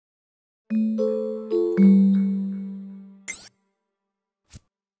You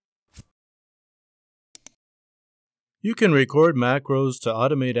can record macros to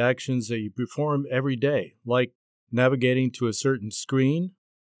automate actions that you perform every day, like navigating to a certain screen,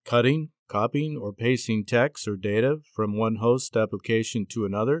 cutting, copying, or pasting text or data from one host application to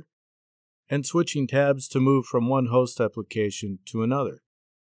another, and switching tabs to move from one host application to another.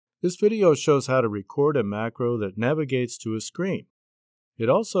 This video shows how to record a macro that navigates to a screen. It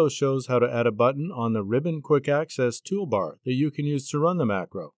also shows how to add a button on the Ribbon Quick Access toolbar that you can use to run the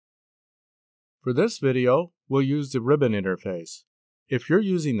macro. For this video, we'll use the Ribbon interface. If you're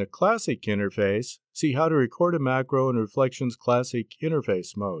using the Classic interface, see how to record a macro in Reflection's Classic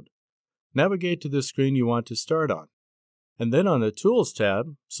interface mode. Navigate to the screen you want to start on, and then on the Tools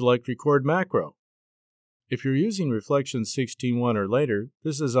tab, select Record Macro. If you're using Reflection 16.1 or later,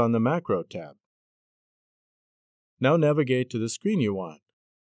 this is on the Macro tab. Now navigate to the screen you want.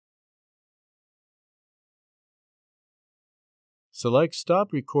 Select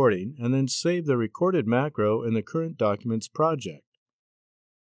Stop Recording and then save the recorded macro in the current Documents project.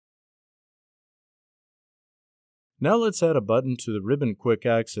 Now let's add a button to the Ribbon Quick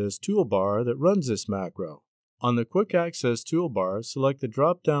Access toolbar that runs this macro. On the Quick Access toolbar, select the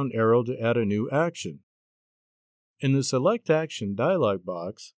drop-down arrow to add a new action. In the Select Action dialog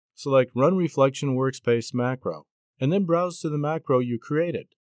box, select Run Reflection Workspace macro, and then browse to the macro you created.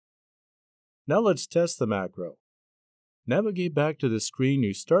 Now let's test the macro. Navigate back to the screen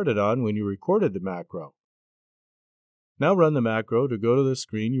you started on when you recorded the macro. Now run the macro to go to the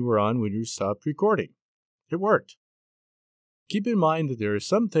screen you were on when you stopped recording. It worked. Keep in mind that there are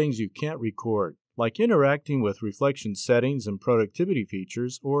some things you can't record, like interacting with Reflection settings and productivity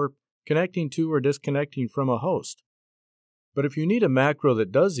features, or connecting to or disconnecting from a host. But if you need a macro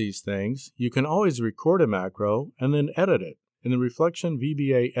that does these things, you can always record a macro and then edit it in the Reflection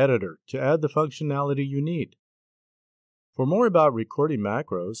VBA editor to add the functionality you need. For more about recording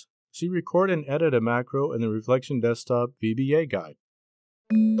macros, see Record and Edit a Macro in the Reflection Desktop VBA guide.